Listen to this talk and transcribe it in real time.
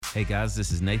Hey guys,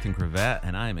 this is Nathan Cravat,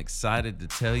 and I am excited to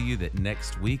tell you that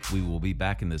next week we will be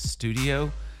back in the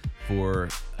studio for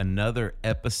another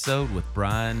episode with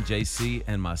Brian, JC,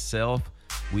 and myself.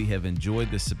 We have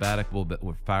enjoyed the sabbatical, but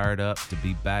we're fired up to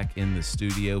be back in the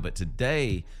studio. But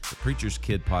today, the Preacher's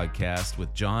Kid podcast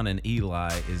with John and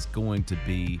Eli is going to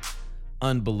be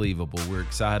unbelievable. We're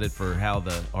excited for how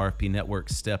the RFP network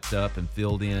stepped up and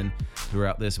filled in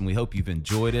throughout this, and we hope you've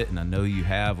enjoyed it, and I know you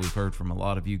have. We've heard from a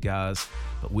lot of you guys,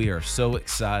 but we are so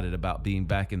excited about being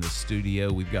back in the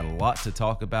studio. We've got a lot to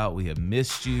talk about. We have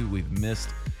missed you. We've missed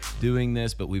doing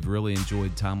this, but we've really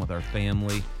enjoyed time with our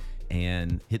family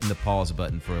and hitting the pause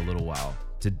button for a little while.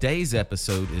 Today's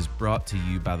episode is brought to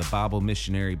you by the Bible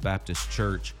Missionary Baptist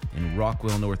Church in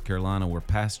Rockwell, North Carolina, where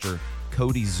Pastor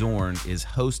Cody Zorn is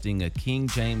hosting a King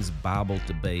James Bible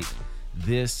debate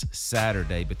this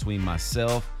Saturday between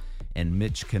myself and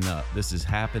Mitch Canuck. This is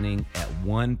happening at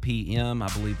 1 p.m. I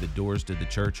believe the doors to the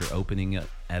church are opening up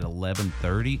at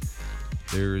 11:30.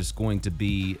 There's going to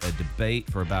be a debate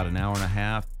for about an hour and a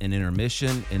half, an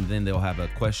intermission, and then they'll have a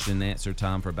question and answer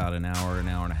time for about an hour and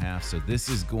a half. So this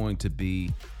is going to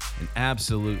be an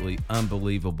absolutely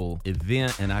unbelievable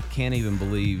event, and I can't even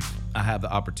believe I have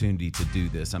the opportunity to do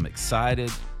this. I'm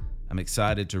excited. I'm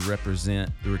excited to represent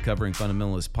the Recovering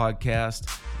Fundamentalist podcast,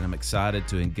 and I'm excited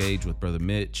to engage with Brother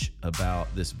Mitch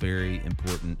about this very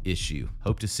important issue.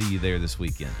 Hope to see you there this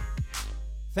weekend.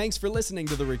 Thanks for listening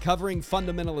to the Recovering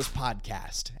Fundamentalist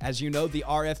podcast. As you know, the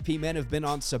RFP men have been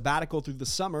on sabbatical through the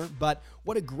summer, but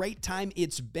what a great time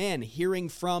it's been hearing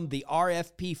from the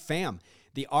RFP fam.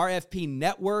 The RFP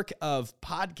network of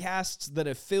podcasts that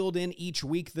have filled in each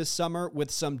week this summer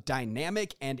with some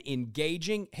dynamic and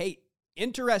engaging,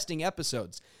 interesting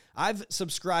episodes. I've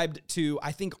subscribed to,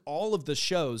 I think, all of the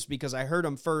shows because I heard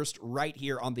them first right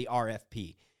here on the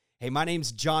RFP. Hey, my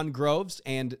name's John Groves,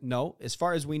 and no, as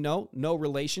far as we know, no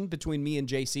relation between me and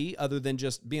JC other than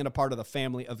just being a part of the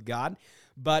family of God.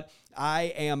 But I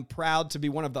am proud to be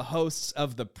one of the hosts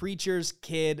of the Preacher's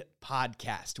Kid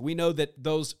podcast. We know that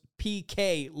those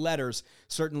PK letters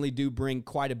certainly do bring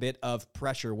quite a bit of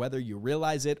pressure, whether you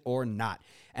realize it or not.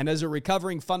 And as a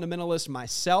recovering fundamentalist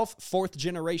myself, fourth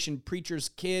generation preacher's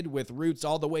kid with roots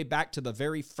all the way back to the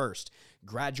very first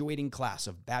graduating class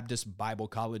of Baptist Bible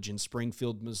College in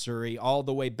Springfield, Missouri, all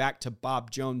the way back to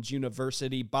Bob Jones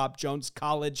University, Bob Jones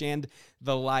College, and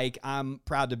the like, I'm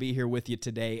proud to be here with you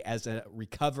today as a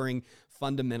recovering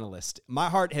fundamentalist.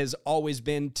 My heart has always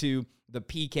been to the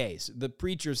PKs, the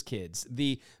preacher's kids,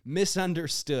 the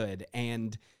misunderstood.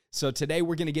 And so today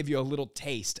we're going to give you a little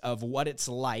taste of what it's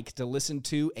like to listen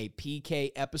to a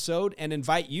PK episode and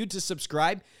invite you to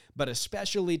subscribe, but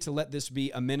especially to let this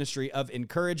be a ministry of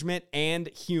encouragement and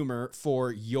humor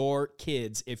for your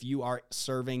kids if you are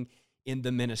serving in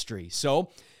the ministry. So,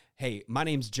 hey, my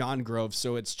name's John Groves,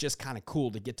 so it's just kind of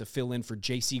cool to get to fill in for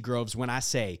JC Groves when I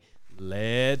say,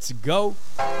 let's go.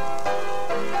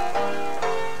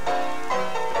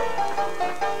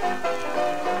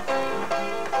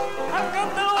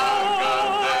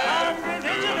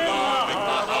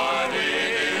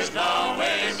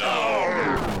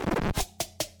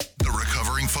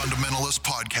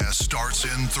 Starts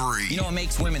in 3. You know what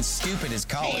makes women stupid is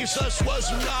college. Jesus was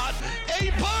not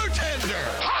a bartender.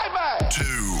 Hi,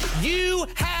 2. You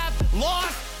have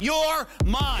lost your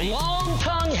mind.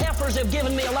 Long-tongued heifers have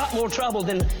given me a lot more trouble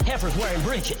than heifers wearing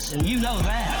breeches, and you know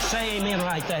that. Say amen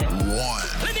right there. 1.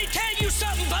 Let me tell you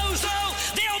something, bozo.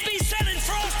 They'll be selling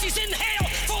Frosties in hell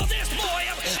for this boy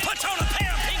who puts on a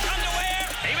pair of pink underwear.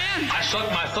 Amen. I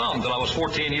sucked my thumb till I was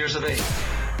 14 years of age.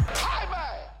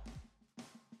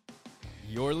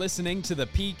 You're listening to the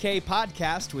PK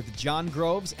podcast with John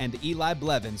Groves and Eli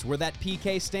Blevins, where that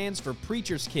PK stands for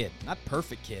Preacher's Kid, not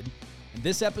Perfect Kid. And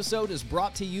this episode is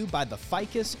brought to you by the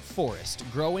ficus forest,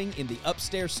 growing in the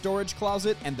upstairs storage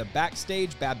closet and the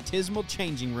backstage baptismal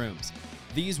changing rooms.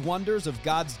 These wonders of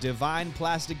God's divine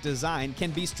plastic design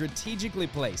can be strategically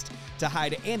placed to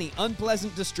hide any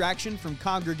unpleasant distraction from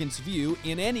congregants' view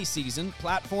in any season,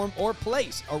 platform, or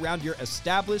place around your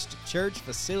established church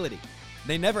facility.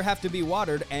 They never have to be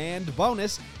watered, and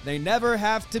bonus, they never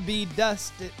have to be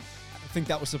dusted. I think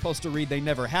that was supposed to read, they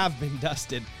never have been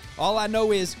dusted. All I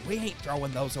know is, we ain't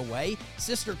throwing those away.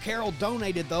 Sister Carol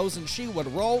donated those, and she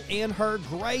would roll in her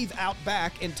grave out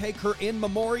back and take her in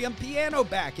memoriam piano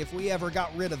back if we ever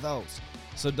got rid of those.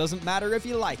 So it doesn't matter if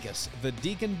you like us. The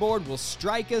deacon board will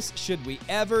strike us should we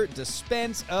ever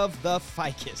dispense of the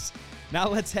ficus. Now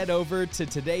let's head over to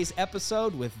today's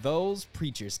episode with those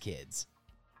preacher's kids.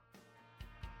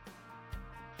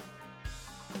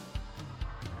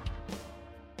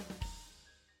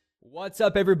 What's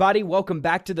up, everybody? Welcome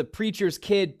back to the Preacher's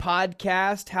Kid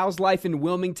podcast. How's life in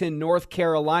Wilmington, North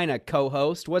Carolina,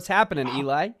 co-host? What's happening,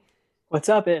 Eli? What's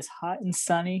up? It's hot and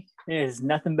sunny. It is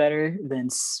nothing better than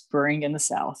spring in the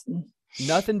South.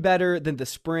 Nothing better than the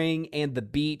spring and the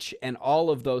beach and all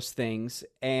of those things.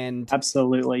 And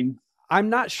absolutely. I'm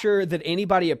not sure that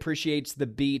anybody appreciates the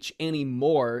beach any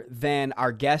more than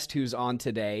our guest who's on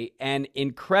today. An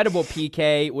incredible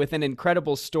PK with an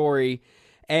incredible story.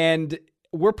 And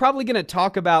we're probably going to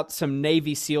talk about some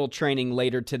Navy SEAL training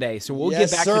later today, so we'll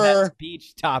get back to that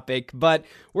beach topic. But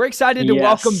we're excited to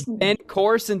welcome Ben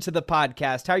Courson to the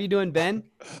podcast. How are you doing, Ben?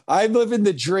 I'm living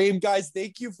the dream, guys.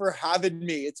 Thank you for having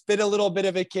me. It's been a little bit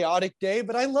of a chaotic day,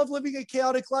 but I love living a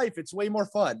chaotic life. It's way more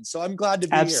fun, so I'm glad to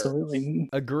be here.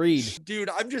 Agreed. Dude,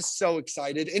 I'm just so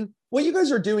excited. And what you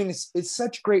guys are doing is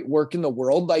such great work in the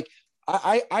world. Like,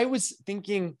 I was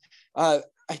thinking,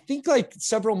 I think like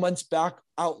several months back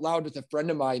out loud with a friend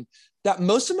of mine that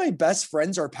most of my best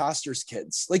friends are pastors'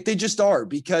 kids. Like they just are,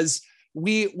 because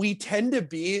we tend to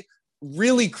be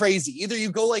really crazy. Either you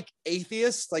go like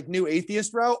atheist, like new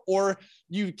atheist route, or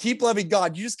you keep loving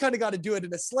God. You just kind of got to do it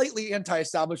in a slightly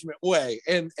anti-establishment way.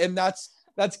 And that's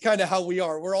kind of how we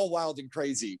are. We're all wild and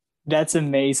crazy. That's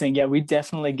amazing. Yeah, we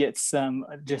definitely get some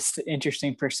just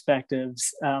interesting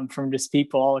perspectives from just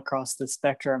people all across the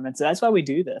spectrum. And so that's why we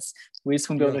do this. We just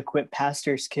want to be able to equip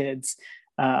pastors' kids,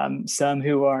 some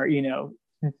who are,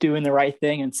 doing the right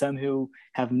thing and some who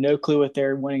have no clue what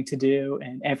they're wanting to do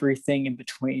and everything in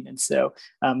between. And so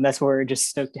that's where we're just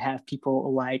stoked to have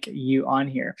people like you on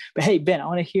here. But hey, Ben, I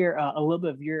want to hear a little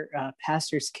bit of your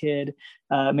pastor's kid,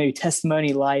 maybe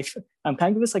testimony life. Kind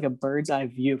of give us like a bird's eye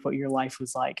view of what your life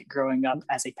was like growing up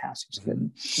as a pastor's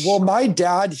kid. Well, my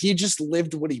dad, he just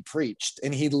lived what he preached,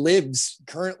 and he lives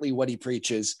currently what he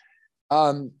preaches.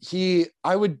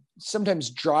 I would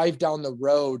sometimes drive down the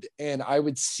road and I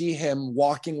would see him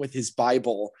walking with his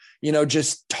Bible,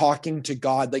 just talking to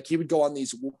God. Like he would go on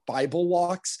these Bible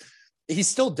walks. He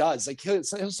still does. Like he'll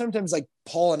sometimes, like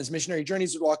Paul on his missionary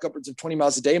journeys, would walk upwards of 20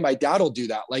 miles a day. My dad will do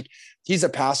that. Like he's a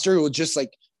pastor who will just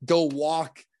like go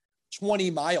walk 20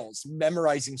 miles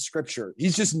memorizing scripture.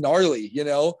 He's just gnarly,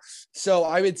 So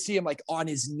I would see him like on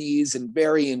his knees and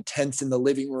very intense in the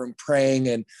living room praying.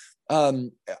 And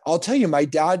I'll tell you, my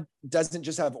dad doesn't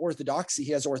just have orthodoxy,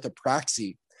 he has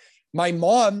orthopraxy. My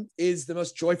mom is the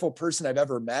most joyful person I've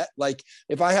ever met. Like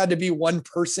if I had to be one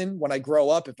person when I grow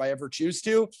up, if I ever choose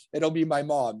to, it'll be my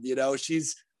mom.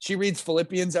 She reads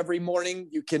Philippians every morning.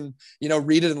 You can,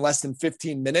 read it in less than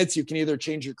 15 minutes. You can either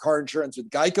change your car insurance with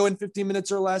Geico in 15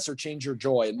 minutes or less, or change your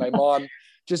joy. And my mom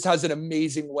just has an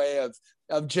amazing way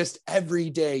of just every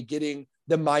day getting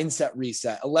the mindset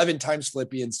reset. 11 times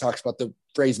Philippians talks about the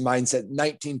phrase mindset,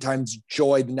 19 times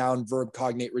joy, the noun, verb,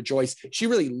 cognate, rejoice. She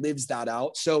really lives that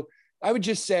out. So I would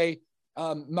just say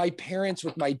my parents,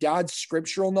 with my dad's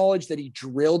scriptural knowledge that he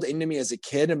drilled into me as a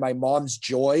kid, and my mom's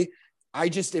joy, I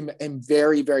just am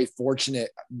very, very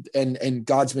fortunate, and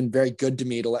God's been very good to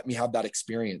me to let me have that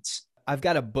experience. I've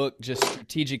got a book just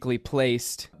strategically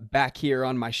placed back here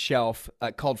on my shelf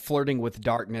called Flirting with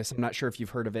Darkness. I'm not sure if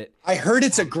you've heard of it. I heard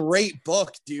it's a great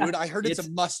book, dude. I heard it's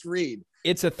a must read.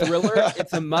 It's a thriller.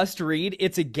 It's a must read.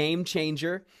 It's a game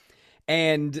changer.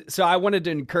 And so I wanted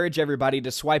to encourage everybody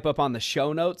to swipe up on the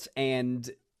show notes and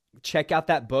check out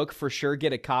that book for sure.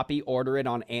 Get a copy, order it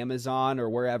on Amazon or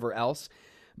wherever else.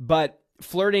 But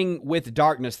Flirting with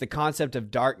Darkness, the concept of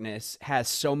darkness, has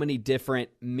so many different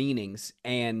meanings,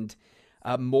 and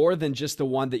more than just the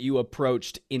one that you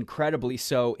approached incredibly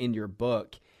so in your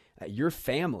book. Your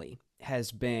family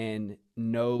has been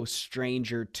no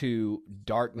stranger to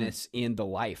darkness in the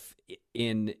life,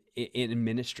 in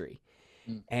ministry.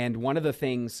 And one of the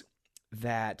things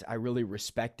that I really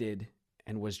respected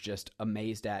and was just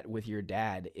amazed at with your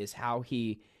dad is how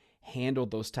he handled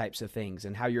those types of things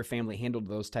and how your family handled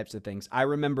those types of things. I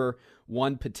remember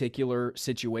one particular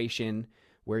situation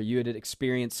where you had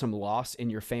experienced some loss in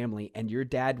your family, and your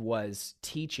dad was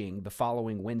teaching the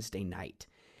following Wednesday night.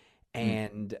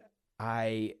 And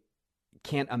I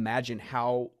can't imagine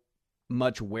how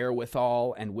much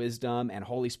wherewithal and wisdom and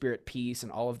Holy Spirit peace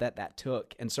and all of that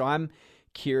took. And so I'm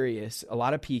curious, a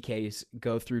lot of PKs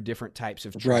go through different types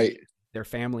of tragedy. Right. Their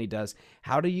family does.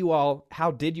 How did you all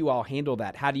handle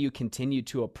that? How do you continue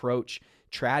to approach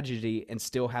tragedy and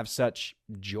still have such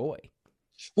joy?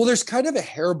 Well, there's kind of a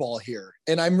hairball here,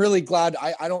 and I'm really glad.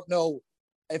 I don't know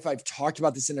if I've talked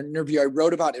about this in an interview I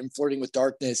wrote about in Flirting with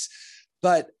Darkness,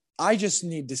 but I just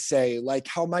need to say, like,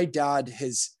 how my dad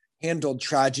has handled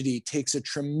tragedy takes a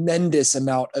tremendous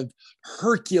amount of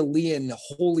Herculean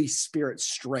Holy Spirit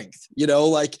strength.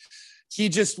 Like he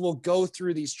just will go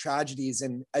through these tragedies.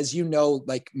 And as you know,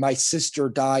 like my sister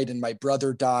died and my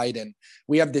brother died. And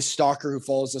we have this stalker who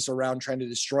follows us around trying to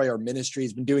destroy our ministry.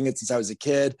 He's been doing it since I was a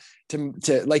kid to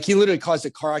like, he literally caused a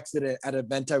car accident at an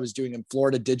event I was doing in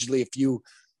Florida digitally a few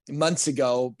months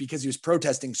ago because he was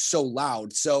protesting so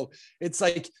loud. So it's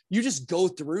like, you just go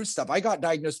through stuff. I got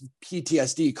diagnosed with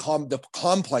PTSD, the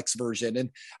complex version. And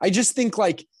I just think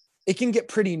like it can get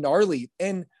pretty gnarly.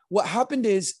 And what happened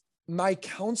is my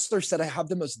counselor said I have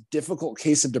the most difficult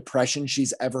case of depression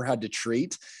she's ever had to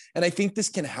treat. And I think this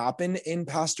can happen in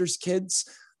pastors' kids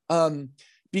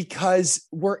because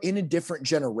we're in a different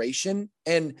generation,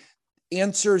 and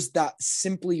answers that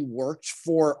simply worked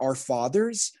for our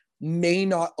fathers may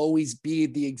not always be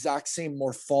the exact same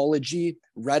morphology,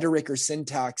 rhetoric, or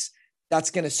syntax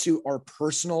that's going to suit our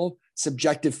personal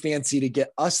subjective fancy to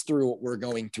get us through what we're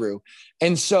going through.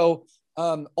 And so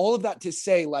all of that to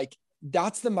say, like,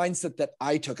 that's the mindset that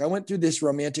I took. I went through this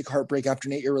romantic heartbreak after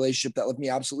an 8-year relationship that left me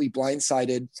absolutely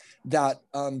blindsided, that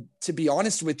to be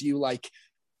honest with you, like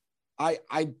I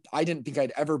didn't think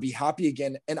I'd ever be happy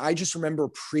again. And I just remember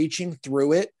preaching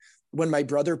through it when my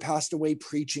brother passed away,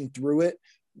 preaching through it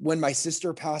when my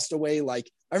sister passed away. Like,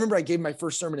 I remember I gave my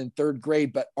first sermon in 3rd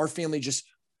grade, but our family just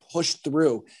pushed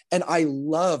through. And I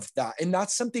love that. And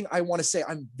that's something I want to say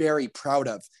I'm very proud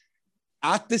of.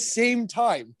 At the same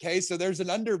time, okay, so there's an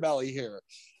underbelly here.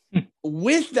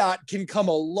 With that can come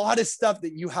a lot of stuff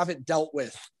that you haven't dealt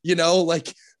with, you know,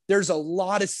 like there's a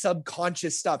lot of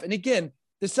subconscious stuff. And again,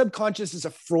 the subconscious is a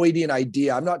Freudian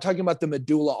idea. I'm not talking about the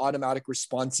medulla automatic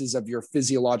responses of your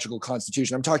physiological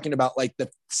constitution. I'm talking about like the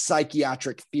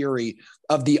psychiatric theory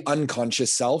of the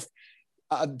unconscious self.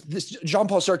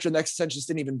 Jean-Paul Sartre and the existentialists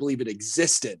didn't even believe it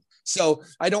existed. So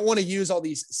I don't want to use all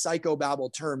these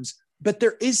psychobabble terms, but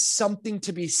there is something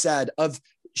to be said of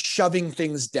shoving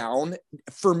things down.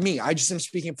 For me, I just am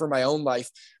speaking for my own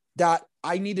life, that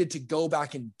I needed to go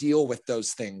back and deal with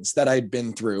those things that I'd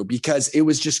been through, because it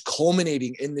was just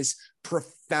culminating in this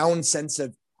profound sense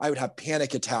of, I would have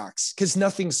panic attacks because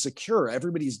nothing's secure.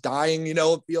 Everybody's dying, you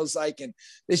know, it feels like, and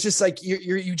it's just like,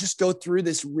 you just go through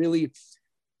this really,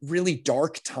 really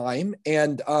dark time.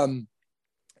 And I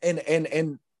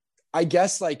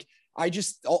guess like,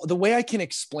 the way I can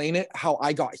explain it, how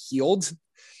I got healed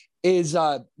is,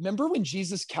 remember when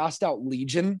Jesus cast out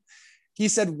Legion? He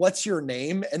said, "What's your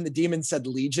name?" And the demon said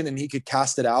Legion, and he could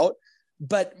cast it out.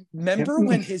 But remember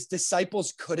when his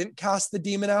disciples couldn't cast the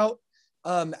demon out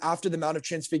after the Mount of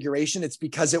Transfiguration? It's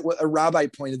because a rabbi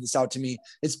pointed this out to me.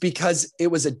 It's because it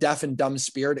was a deaf and dumb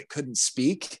spirit. It couldn't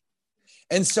speak.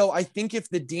 And so I think if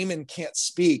the demon can't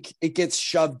speak, it gets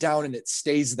shoved down and it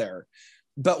stays there.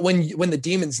 But when the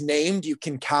demon's named, you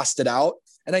can cast it out.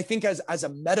 And I think as a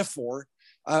metaphor,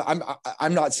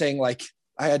 I'm not saying like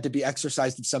I had to be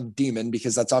exorcised of some demon,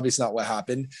 because that's obviously not what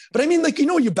happened. But I mean, like, you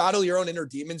know, you battle your own inner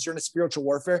demons. You're in a spiritual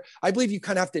warfare. I believe you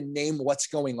kind of have to name what's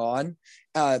going on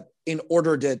in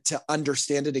order to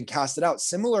understand it and cast it out.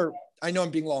 Similar, I know I'm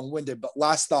being long-winded, but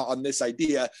last thought on this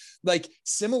idea, like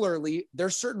similarly,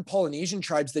 there's certain Polynesian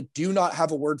tribes that do not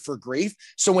have a word for grief.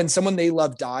 So when someone they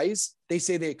love dies, they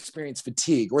say they experience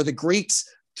fatigue. Or the Greeks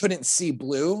couldn't see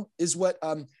blue, is what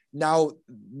now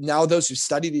those who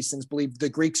study these things believe the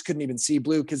Greeks couldn't even see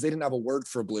blue because they didn't have a word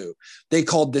for blue. They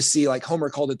called the sea, like Homer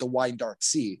called it, the wide dark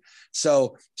sea.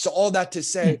 So all that to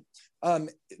say,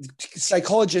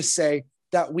 psychologists say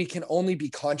that we can only be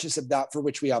conscious of that for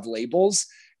which we have labels.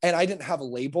 And I didn't have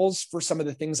labels for some of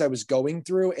the things I was going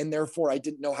through, and therefore I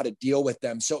didn't know how to deal with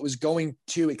them. So it was going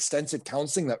to extensive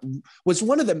counseling that was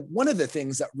one of the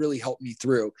things that really helped me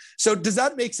through. So does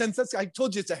that make sense? I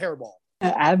told you it's a hairball.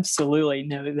 Absolutely.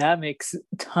 No, that makes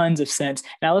tons of sense.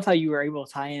 And I love how you were able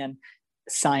to tie in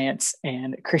science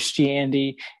and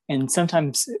Christianity. And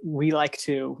sometimes we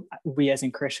as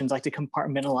in Christians like to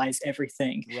compartmentalize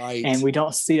everything. Right. And we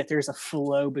don't see that there's a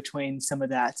flow between some of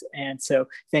that. And so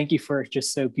thank you for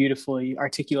just so beautifully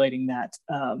articulating that,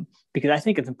 because I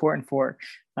think it's important for,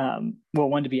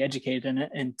 one, to be educated in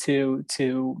it, and two,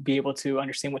 to be able to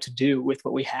understand what to do with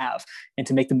what we have and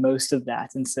to make the most of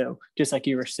that. And so just like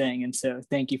you were saying, and so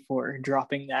thank you for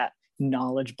dropping that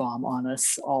knowledge bomb on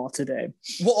us all today.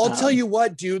 Well, I'll tell you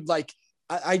what, dude, like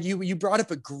you brought up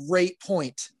a great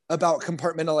point about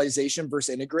compartmentalization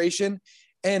versus integration,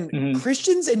 and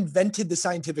Christians invented the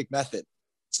scientific method.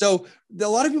 So a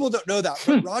lot of people don't know that,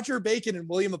 but Roger Bacon and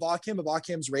William of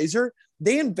Occam's razor,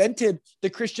 they invented the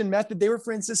Christian method. They were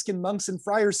Franciscan monks and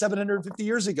friars 750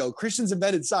 years ago. Christians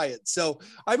invented science. So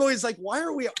I'm always like, why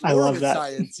are we at war with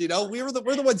science? You know, we're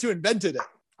the ones who invented it.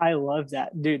 I love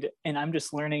that, dude. And I'm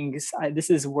just learning this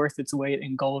is worth its weight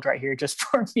in gold right here. Just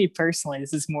for me personally,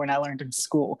 this is more than I learned in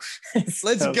school.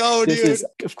 Let's go, dude.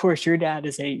 Of course, your dad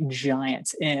is a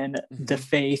giant in the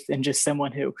faith and just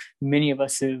someone who many of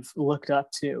us have looked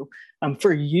up to.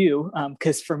 For you,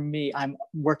 because for me, I'm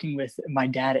working with my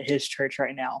dad at his church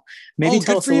right now. Maybe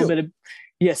tell us a little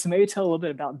bit. So maybe tell a little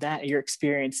bit about that, your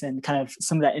experience, and kind of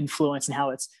some of that influence and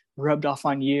how it's rubbed off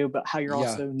on you, but how you're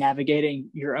also navigating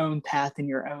your own path and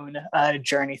your own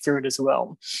journey through it as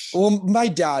well. Well, my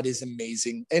dad is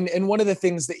amazing. And one of the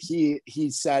things that he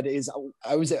said is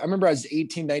I remember I was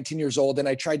 18, 19 years old, and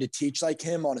I tried to teach like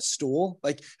him on a stool.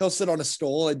 Like he'll sit on a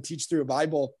stool and teach through the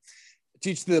Bible.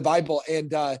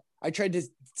 And I tried to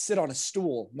sit on a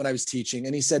stool when I was teaching,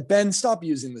 and he said, Ben, stop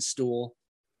using the stool.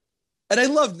 And I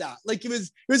loved that. Like it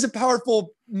was a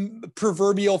powerful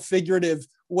proverbial figurative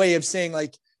way of saying,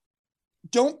 like,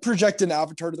 don't project an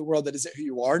avatar to the world that isn't who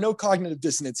you are. No cognitive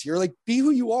dissonance here. Like, be who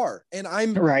you are. And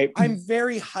I'm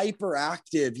very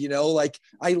hyperactive, like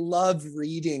I love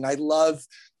reading. I love,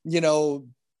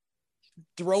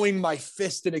 throwing my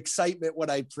fist in excitement when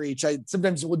I preach. I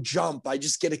sometimes will jump. I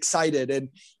just get excited.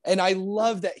 And I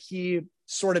love that he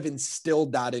sort of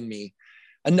instilled that in me.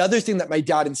 Another thing that my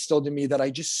dad instilled in me that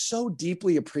I just so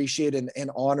deeply appreciate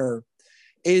and honor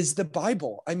is the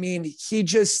Bible. I mean,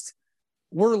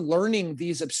 we're learning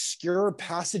these obscure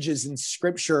passages in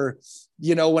scripture.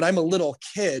 When I'm a little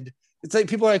kid, it's like,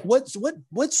 people are like,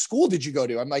 what school did you go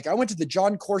to? I'm like, I went to the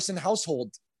John Courson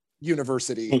Household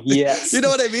University. Yes. You know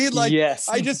what I mean? Like, yes.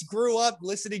 I just grew up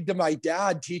listening to my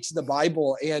dad teach the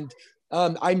Bible. And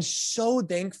I'm so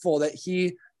thankful that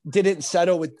he didn't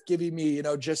settle with giving me,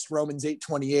 just Romans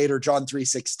 8:28 or John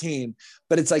 3:16,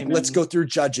 but it's like, let's go through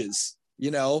Judges.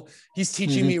 He's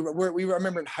teaching me. We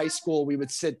remember in high school, we would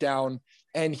sit down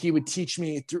and he would teach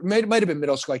me through, might have been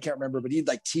middle school, I can't remember, but he'd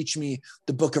like teach me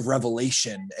the book of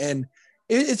Revelation. And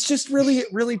it's just really,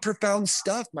 really profound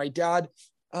stuff. My dad,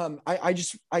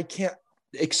 I can't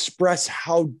express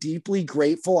how deeply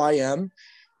grateful I am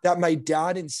that my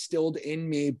dad instilled in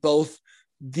me both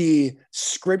the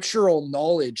scriptural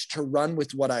knowledge to run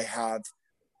with what I have,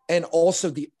 and also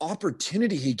the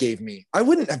opportunity he gave me. I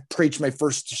wouldn't have preached my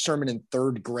first sermon in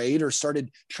third grade or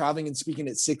started traveling and speaking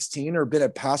at 16 or been a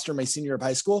pastor my senior year of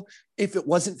high school if it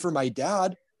wasn't for my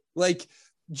dad. Like,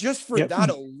 just for that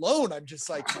alone, I'm just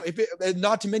like,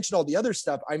 not to mention all the other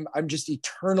stuff, I'm just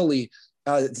eternally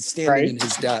standing in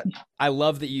his debt. I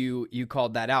love that you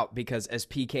called that out, because as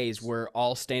PKs, we're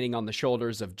all standing on the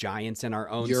shoulders of giants in our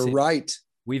own You're city. right.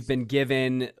 We've been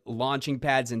given launching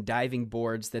pads and diving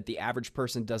boards that the average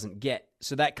person doesn't get.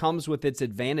 So that comes with its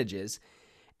advantages.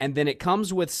 And then it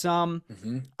comes with some,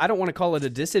 I don't want to call it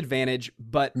a disadvantage,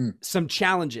 but some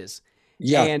challenges.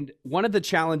 Yeah. And one of the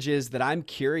challenges that I'm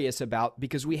curious about,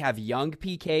 because we have young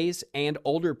PKs and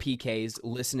older PKs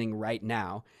listening right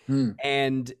now,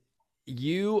 and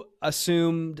you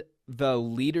assumed the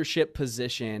leadership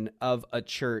position of a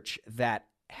church that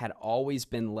had always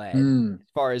been led, as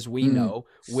far as we know,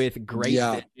 with great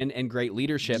vision and great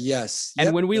leadership. Yes.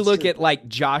 And when we look at like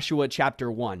Joshua chapter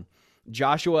 1,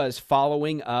 Joshua is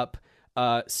following up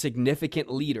a significant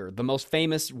leader, the most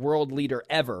famous world leader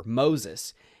ever,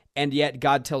 Moses. And yet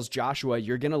God tells Joshua,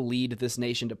 you're going to lead this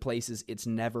nation to places it's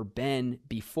never been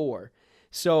before.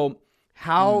 So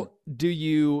how do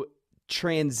you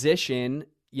transition,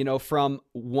 from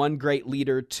one great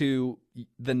leader to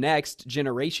the next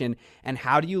generation? And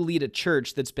how do you lead a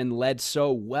church that's been led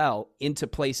so well into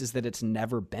places that it's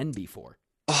never been before?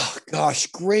 Oh gosh,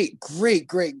 great query.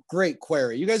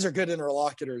 You guys are good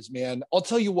interlocutors, man. I'll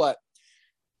tell you what,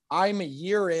 I'm a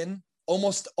year in,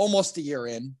 almost a year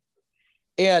in,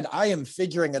 and I am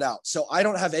figuring it out. So I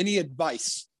don't have any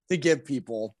advice to give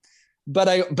people, but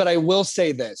I will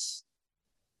say this.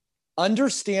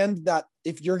 Understand that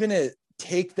if you're going to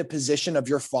take the position of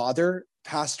your father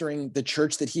pastoring the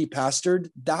church that he pastored,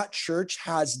 that church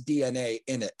has DNA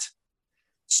in it.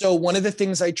 So one of the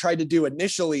things I tried to do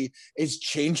initially is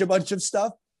change a bunch of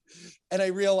stuff. And I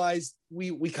realized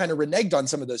we kind of reneged on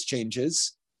some of those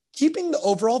changes, keeping the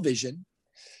overall vision.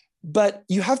 But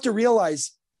you have to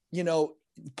realize,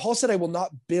 Paul said, I will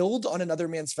not build on another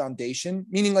man's foundation,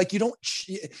 meaning like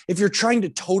if you're trying to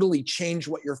totally change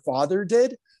what your father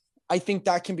did, I think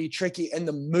that can be tricky. And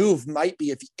the move might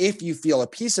be, if you feel a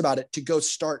peace about it, to go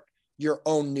start your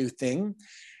own new thing.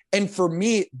 And for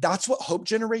me, that's what Hope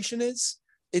Generation is.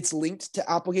 It's linked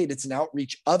to Applegate. It's an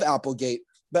outreach of Applegate,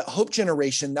 but Hope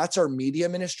Generation, that's our media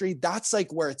ministry. That's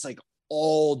like where it's like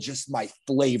all just my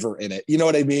flavor in it. You know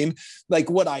what I mean? Like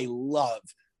what I love,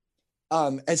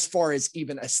 as far as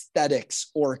even aesthetics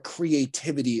or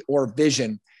creativity or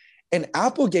vision. And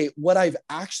Applegate, what I've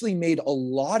actually made a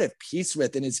lot of peace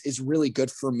with and is really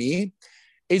good for me,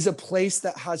 is a place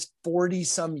that has 40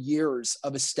 some years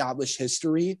of established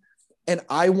history. And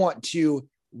I want to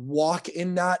walk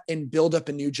in that and build up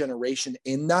a new generation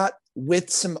in that, with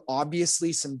some,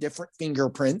 obviously some different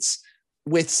fingerprints,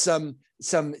 with some,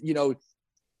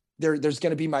 there's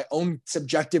going to be my own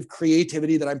subjective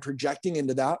creativity that I'm projecting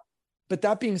into that. But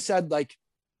that being said, like,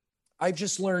 I've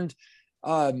just learned,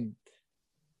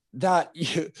 that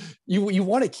you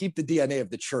want to keep the DNA of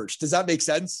the church. Does that make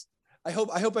sense? I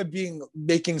hope I'm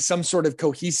making some sort of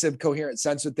coherent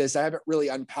sense with this. I haven't really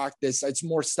unpacked this. It's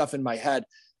more stuff in my head,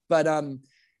 but,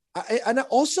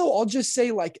 I'll just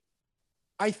say, like,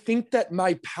 I think that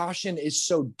my passion is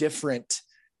so different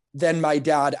than my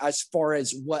dad as far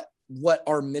as what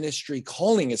our ministry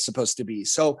calling is supposed to be.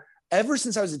 So ever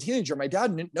since I was a teenager, my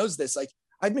dad knows this, like,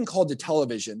 I've been called to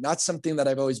television. That's something that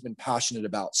I've always been passionate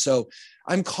about. So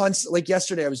I'm constantly, like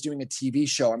yesterday, I was doing a TV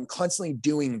show. I'm constantly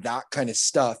doing that kind of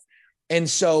stuff. And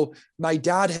so my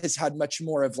dad has had much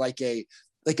more of like a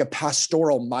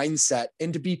pastoral mindset.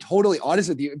 And to be totally honest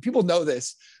with you, and people know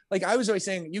this, like I was always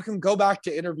saying, you can go back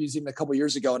to interviews even a couple of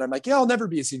years ago. And I'm like, yeah, I'll never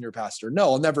be a senior pastor. No,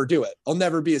 I'll never do it. I'll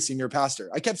never be a senior pastor.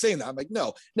 I kept saying that. I'm like,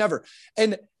 no, never.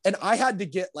 And I had to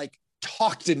get like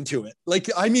talked into it. Like,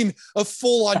 I mean, a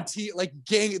full on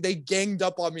they ganged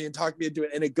up on me and talked me into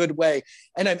it in a good way.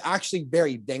 And I'm actually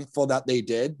very thankful that they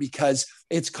did, because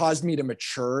it's caused me to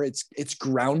mature. It's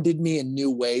grounded me in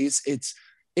new ways.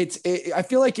 I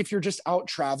feel like if you're just out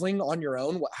traveling on your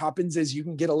own, what happens is you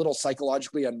can get a little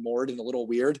psychologically unmoored and a little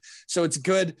weird. So it's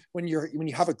good when you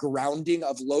have a grounding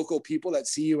of local people that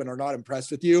see you and are not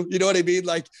impressed with you. You know what I mean?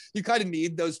 Like, you kind of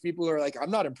need those people who are like, I'm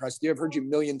not impressed with you. I've heard you a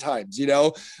million times, you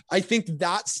know? I think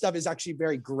that stuff is actually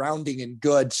very grounding and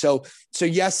good. So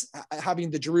yes,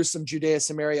 having the Jerusalem, Judea,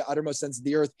 Samaria, uttermost ends of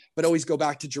the earth, but always go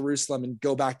back to Jerusalem and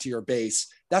go back to your base.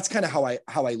 That's kind of how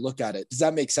I look at it. Does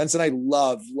that make sense? And I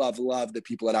love the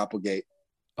people at Applegate.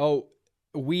 Oh,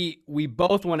 we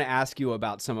both want to ask you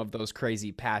about some of those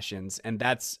crazy passions, and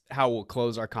that's how we'll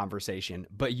close our conversation.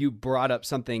 But you brought up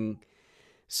something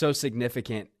so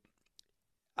significant.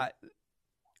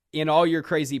 In all your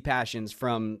crazy passions,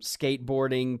 from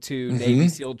skateboarding to Navy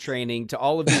SEAL training to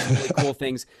all of these really cool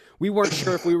things, we weren't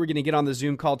sure if we were going to get on the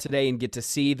Zoom call today and get to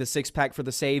see the six-pack for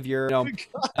the Savior. Out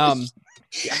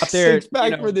there,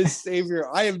 six-pack for the Savior.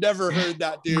 I have never heard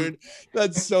that, dude.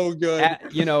 That's so good.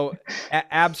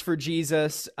 Abs for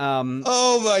Jesus. Oh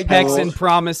my God. Pecs and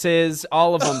Promises,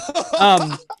 all of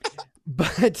them.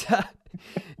 But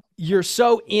you're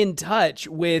so in touch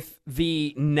with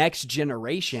the next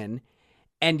generation,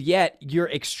 and yet you're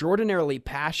extraordinarily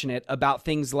passionate about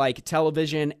things like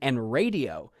television and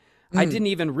radio. I didn't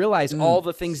even realize all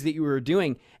the things that you were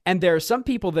doing. And there are some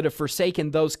people that have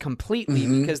forsaken those completely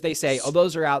because they say, oh,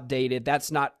 those are outdated. That's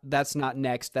not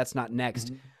next. That's not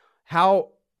next.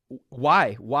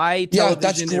 Why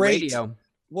television and radio?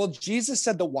 Well, Jesus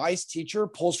said the wise teacher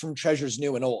pulls from treasures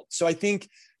new and old. So I think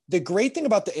the great thing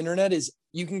about the internet is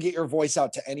you can get your voice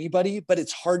out to anybody, but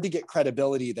it's hard to get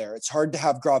credibility there. It's hard to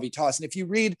have gravitas. And if you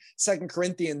read 2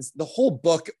 Corinthians, the whole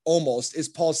book almost is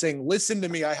Paul saying, listen to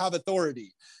me, I have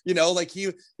authority. You know, like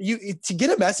you to get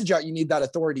a message out, you need that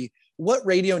authority. What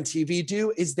radio and TV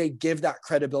do is they give that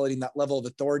credibility and that level of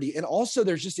authority. And also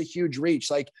there's just a huge reach.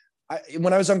 Like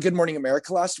when I was on Good Morning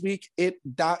America last week,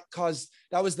 that was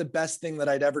the best thing that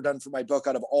I'd ever done for my book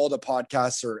out of all the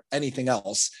podcasts or anything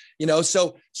else, you know?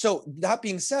 So that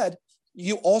being said,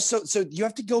 you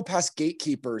have to go past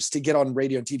gatekeepers to get on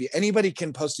radio and TV. Anybody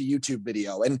can post a YouTube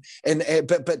video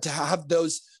but to have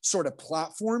those sort of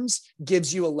platforms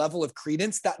gives you a level of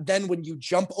credence that then when you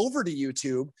jump over to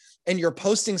YouTube and you're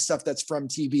posting stuff that's from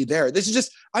TV there,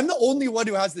 I'm the only one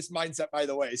who has this mindset, by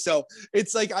the way. So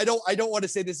it's like, I don't want to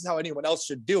say this is how anyone else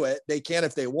should do it. They can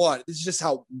if they want. This is just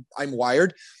how I'm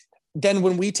wired. Then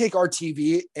when we take our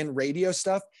TV and radio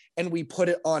stuff and we put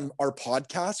it on our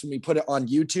podcast, when we put it on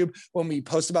YouTube, when we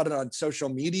post about it on social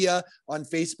media, on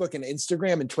Facebook and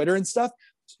Instagram and Twitter and stuff,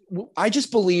 I just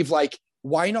believe, like,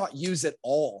 why not use it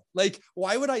all? Like,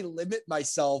 why would I limit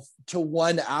myself to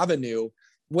one avenue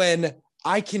when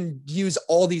I can use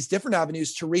all these different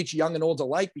avenues to reach young and old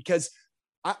alike? Because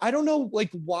I don't know,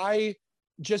 like, why,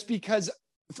 just because,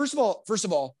 first of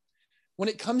all, when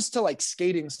it comes to like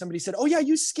skating, somebody said, oh yeah,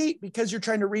 you skate because you're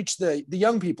trying to reach the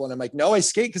young people. And I'm like, no, I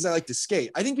skate because I like to skate.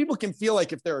 I think people can feel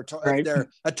like if they're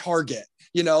a target,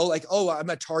 you know, like, oh, I'm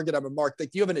a target, I'm a mark.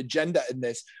 Like, you have an agenda in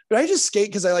this, but I just skate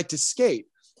because I like to skate.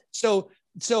 So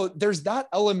there's that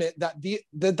element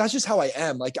that's just how I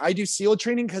am. Like, I do SEAL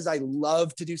training because I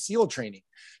love to do SEAL training.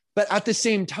 But at the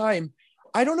same time,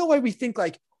 I don't know why we think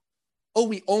like, oh,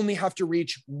 we only have to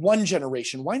reach one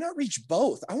generation. Why not reach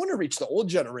both? I want to reach the old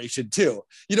generation too.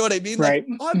 You know what I mean? Right.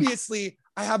 Like, obviously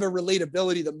I have a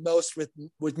relatability the most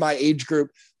with my age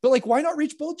group, but like, why not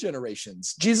reach both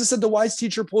generations? Jesus said the wise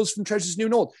teacher pulls from treasures new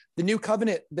and old. The new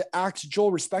covenant, the Acts,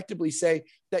 Joel respectively say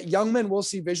that young men will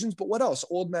see visions, but what else?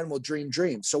 Old men will dream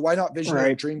dreams. So why not vision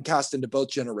a dream cast into both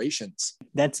generations?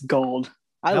 That's gold.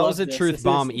 That was a truth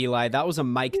bomb, Eli. That was a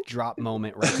mic drop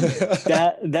moment right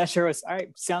there. That sure was. All right,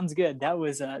 sounds good. That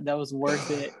was worth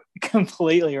it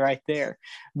completely right there.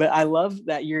 But I love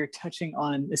that you're touching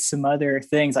on some other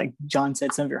things, like John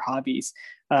said, some of your hobbies.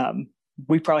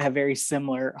 We probably have very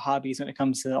similar hobbies when it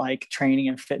comes to like training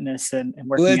and fitness and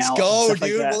working out. Let's go, dude.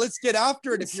 Like, well, let's get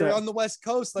after it. If you're on the West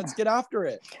Coast, let's get after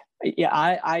it. Yeah,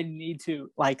 I need to,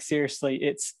 like,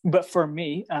 seriously. But for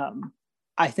me,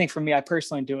 I think for me, I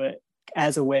personally do it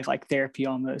as a way of like therapy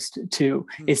almost too.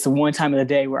 It's the one time of the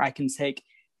day where I can take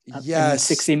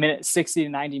 60 to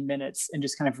 90 minutes and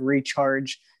just kind of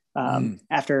recharge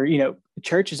after,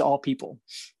 church is all people.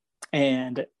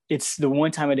 And it's the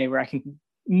one time of day where I can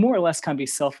more or less kind of be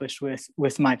selfish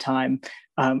with my time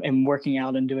and working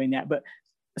out and doing that. But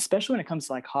especially when it comes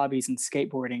to like hobbies and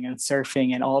skateboarding and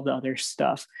surfing and all the other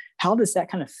stuff, how does that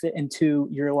kind of fit into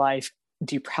your life?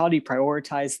 How do you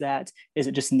prioritize that? Is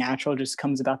it just natural, just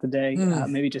comes about the day?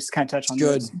 Maybe just kind of touch on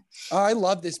good. Those. I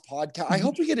love this podcast. I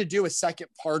hope we get to do a second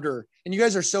parter. And you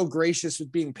guys are so gracious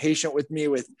with being patient with me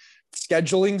with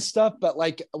scheduling stuff, but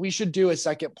like we should do a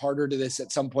second parter to this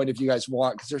at some point if you guys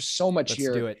want, because there's so much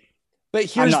here. Let's do it. But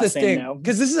here's the thing,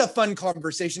 because this is a fun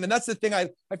conversation. And that's the thing. I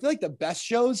feel like the best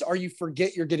shows are you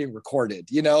forget you're getting recorded.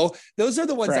 Those are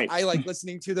the ones that I like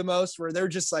listening to the most, where they're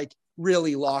just like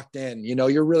really locked in,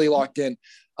 you're really locked in.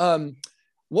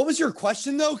 What was your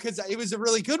question though? Because it was a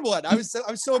really good one. I was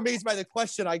so amazed by the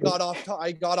question. I got off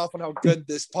on how good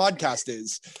this podcast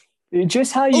is.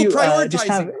 Just how you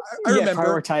prioritizing. I remember.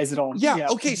 Prioritize it all. Yeah.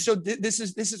 Okay. So this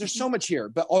is there's so much here,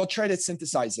 but I'll try to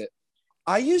synthesize it.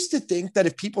 I used to think that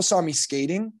if people saw me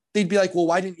skating, they'd be like, well,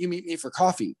 why didn't you meet me for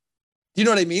coffee? Do you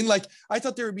know what I mean? Like, I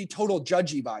thought there would be total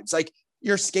judgy vibes. Like,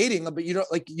 you're skating, but you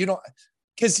don't,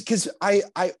 because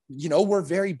we're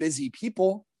very busy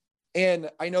people. And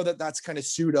I know that that's kind of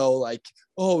pseudo, like,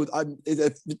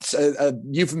 it's a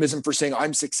euphemism for saying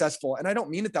I'm successful. And I don't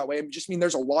mean it that way. I just mean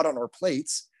there's a lot on our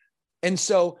plates. And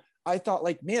so I thought,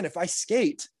 like, man, if I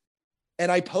skate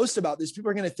and I post about this,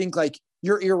 people are going to think like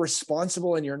you're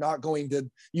irresponsible and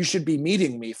you should be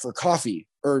meeting me for coffee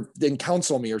or then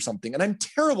counsel me or something. And I'm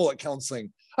terrible at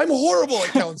counseling. I'm horrible at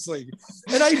counseling.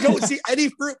 And I don't see any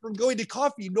fruit from going to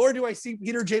coffee, nor do I see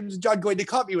Peter, James, and John going to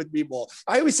coffee with people.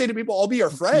 I always say to people, I'll be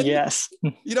your friend. Yes.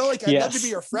 I'd love to be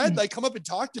your friend. Like, come up and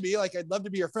talk to me. Like, I'd love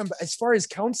to be your friend. But as far as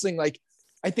counseling, like,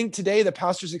 I think today the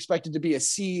pastor's expected to be a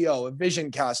CEO, a vision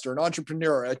caster, an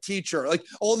entrepreneur, a teacher, like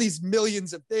all these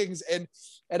millions of things. And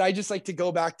I just like to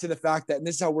go back to the fact that, and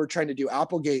this is how we're trying to do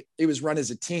Applegate, it was run as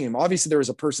a team. Obviously there was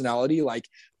a personality like,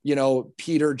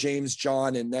 Peter, James,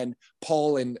 John, and then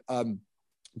Paul and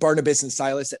Barnabas and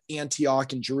Silas at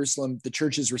Antioch and Jerusalem, the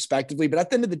churches respectively. But at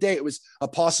the end of the day, it was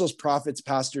apostles, prophets,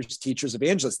 pastors, teachers,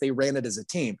 evangelists. They ran it as a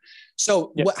team.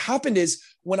 So what happened is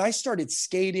when I started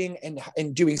skating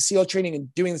and doing SEAL training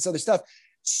and doing this other stuff,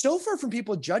 so far from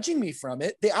people judging me from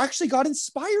it, they actually got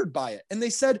inspired by it. And they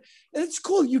said, it's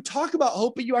cool. You talk about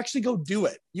hope, but you actually go do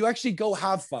it. You actually go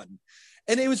have fun.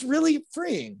 And it was really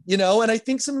freeing, and I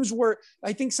think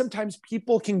sometimes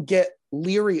people can get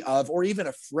leery of, or even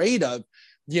afraid of,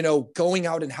 going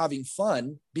out and having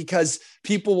fun, because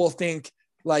people will think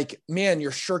like, man,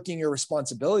 you're shirking your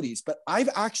responsibilities. But I've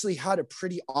actually had a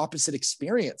pretty opposite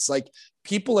experience. Like,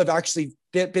 people have actually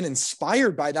been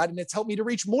inspired by that, and it's helped me to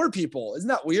reach more people. Isn't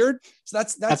that weird? So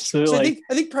that's absolutely. So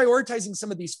I think prioritizing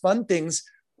some of these fun things,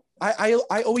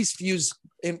 I always fuse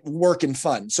in work and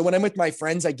fun. So when I'm with my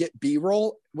friends, I get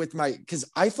B-roll with because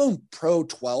iPhone Pro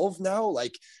 12 now,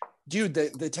 like, dude,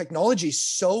 the technology is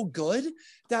so good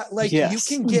that like you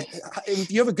can get, if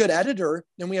you have a good editor,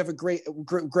 and we have a great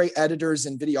editors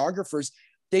and videographers,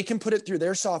 they can put it through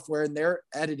their software and their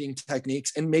editing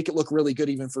techniques and make it look really good,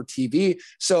 even for TV.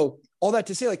 So all that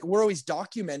to say, like, we're always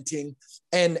documenting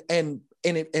and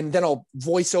then I'll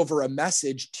voice over a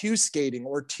message to skating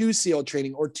or to SEAL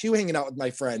training or to hanging out with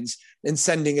my friends and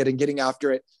sending it and getting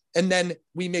after it. And then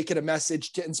we make it a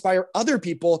message to inspire other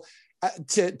people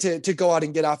to go out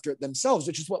and get after it themselves,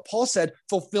 which is what Paul said,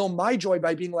 fulfill my joy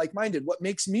by being like-minded. What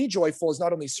makes me joyful is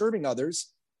not only serving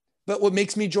others, but what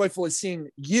makes me joyful is seeing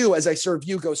you, as I serve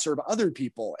you, go serve other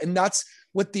people. And that's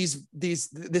what this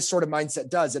sort of mindset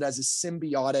does. It has a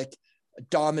symbiotic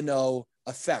domino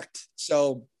effect.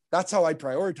 So That's how I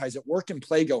prioritize it. Work and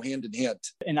play go hand in hand.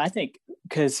 And I think,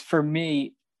 because for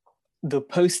me, the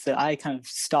posts that I kind of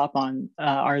stop on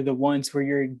are the ones where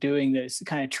you're doing those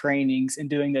kind of trainings and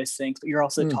doing those things, but you're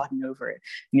also talking over it.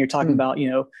 And you're talking about,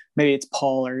 maybe it's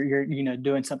Paul, or you're,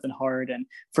 doing something hard. And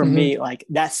for me, like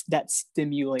that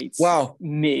stimulates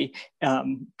me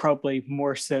probably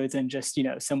more so than just,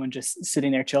 someone just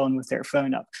sitting there chilling with their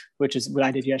phone up, which is what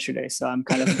I did yesterday. So I'm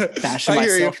kind of bashing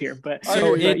myself here, but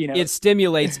it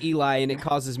stimulates Eli, and it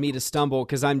causes me to stumble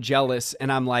because I'm jealous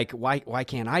and I'm like, why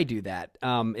can't I do that?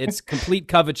 It's complete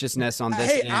covetousness on this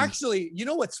Hey, end. actually, you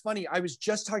know what's funny? I was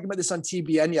just talking about this on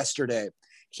TBN yesterday.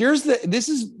 This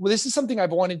is something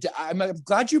I've wanted to, I'm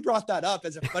glad you brought that up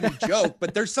as a funny joke,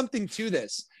 but there's something to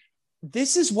this.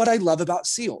 This is what I love about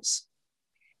SEALs.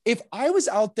 If I was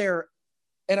out there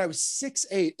and I was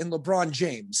 6'8" and LeBron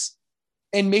James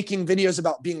and making videos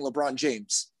about being LeBron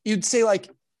James, you'd say like,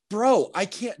 bro, I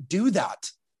can't do that.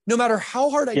 No matter how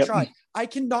hard I try, I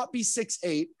cannot be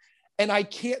 6'8" and I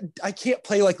can't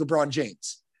play like LeBron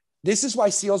James. This is why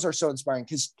SEALs are so inspiring,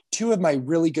 because two of my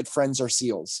really good friends are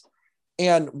SEALs.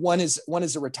 And one is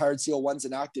a retired SEAL, one's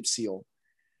an active SEAL.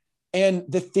 And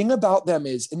the thing about them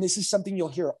is, and this is something you'll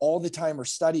hear all the time or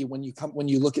study when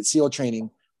you look at SEAL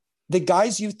training, the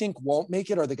guys you think won't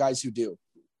make it are the guys who do.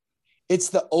 It's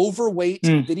the overweight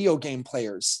video game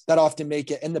players that often make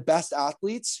it. And the best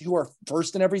athletes who are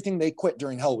first in everything, they quit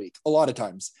during Hell Week a lot of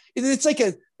times. It's like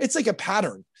a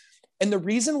pattern. And the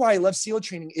reason why I love SEAL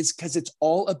training is because it's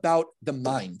all about the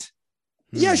mind.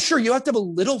 Yeah, sure. You have to have a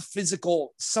little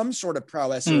physical, some sort of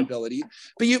prowess or ability,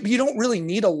 but you don't really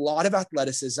need a lot of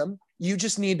athleticism. You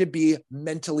just need to be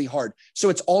mentally hard. So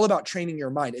it's all about training your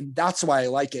mind. And that's why I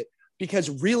like it, because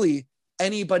really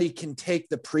anybody can take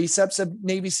the precepts of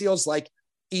Navy SEALs, like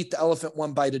eat the elephant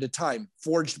one bite at a time,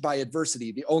 forged by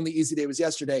adversity, the only easy day was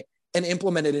yesterday, and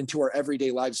implement it into our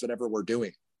everyday lives, whatever we're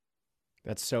doing.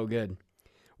 That's so good.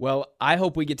 Well, I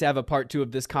hope we get to have a part 2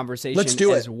 of this conversation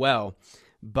as well.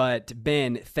 But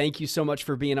Ben, thank you so much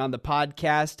for being on the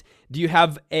podcast. Do you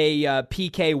have a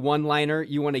PK one-liner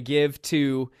you want to give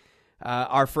to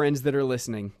our friends that are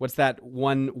listening? What's that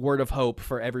one word of hope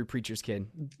for every preacher's kid?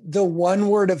 The one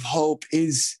word of hope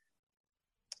is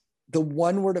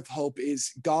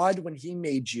God, when he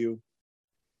made you,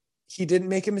 he didn't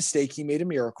make a mistake. He made a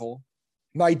miracle.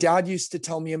 My dad used to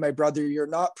tell me and my brother, you're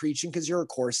not preaching because you're a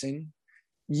Courson.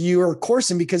 You're a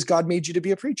Courson because God made you to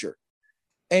be a preacher.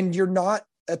 And you're not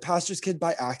a pastor's kid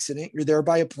by accident. You're there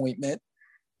by appointment.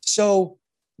 So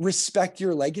respect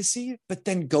your legacy, but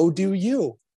then go do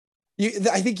you.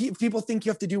 I think people think you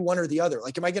have to do one or the other.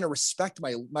 Like, am I going to respect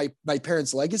my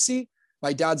parents' legacy,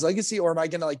 my dad's legacy, or am I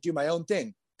going to do my own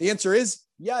thing? The answer is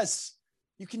yes,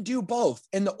 you can do both.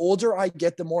 And the older I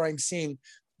get, the more I'm seeing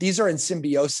these are in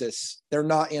symbiosis. They're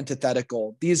not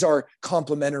antithetical. These are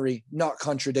complementary, not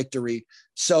contradictory.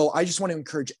 So I just want to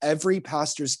encourage every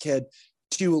pastor's kid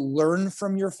to learn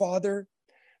from your father,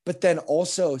 but then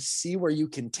also see where you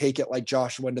can take it like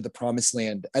Joshua into the promised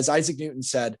land. As Isaac Newton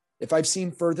said, if I've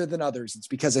seen further than others, it's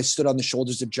because I stood on the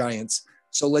shoulders of giants.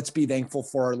 So let's be thankful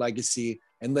for our legacy,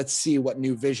 and let's see what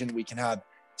new vision we can have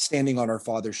standing on our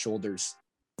father's shoulders.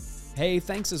 Hey,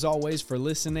 thanks as always for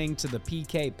listening to the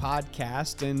PK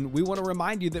podcast. And we want to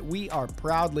remind you that we are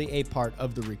proudly a part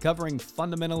of the Recovering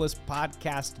Fundamentalist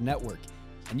Podcast Network.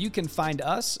 And you can find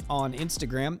us on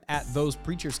Instagram at Those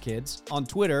Preachers Kids, on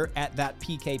Twitter at That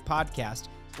PK Podcast.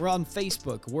 We're on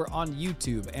Facebook, we're on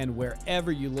YouTube, and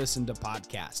wherever you listen to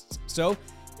podcasts. So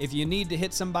if you need to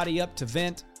hit somebody up to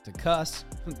vent, to cuss,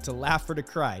 to laugh, or to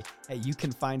cry, hey, you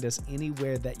can find us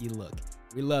anywhere that you look.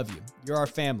 We love you. You're our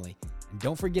family. And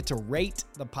don't forget to rate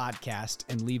the podcast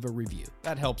and leave a review.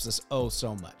 That helps us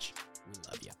so much. We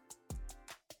love you.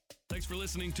 Thanks for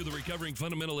listening to the Recovering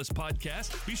Fundamentalist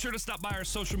podcast. Be sure to stop by our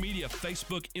social media,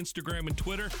 Facebook, Instagram, and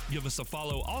Twitter. Give us a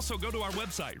follow. Also, go to our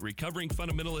website,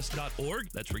 recoveringfundamentalist.org.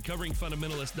 That's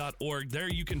recoveringfundamentalist.org. There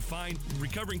you can find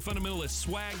Recovering Fundamentalist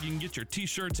swag. You can get your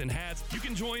t-shirts and hats. You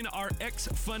can join our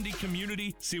ex-Fundy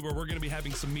community, see where we're going to be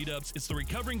having some meetups. It's the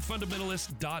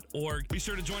recoveringfundamentalist.org. Be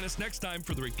sure to join us next time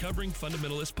for the Recovering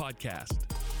Fundamentalist podcast.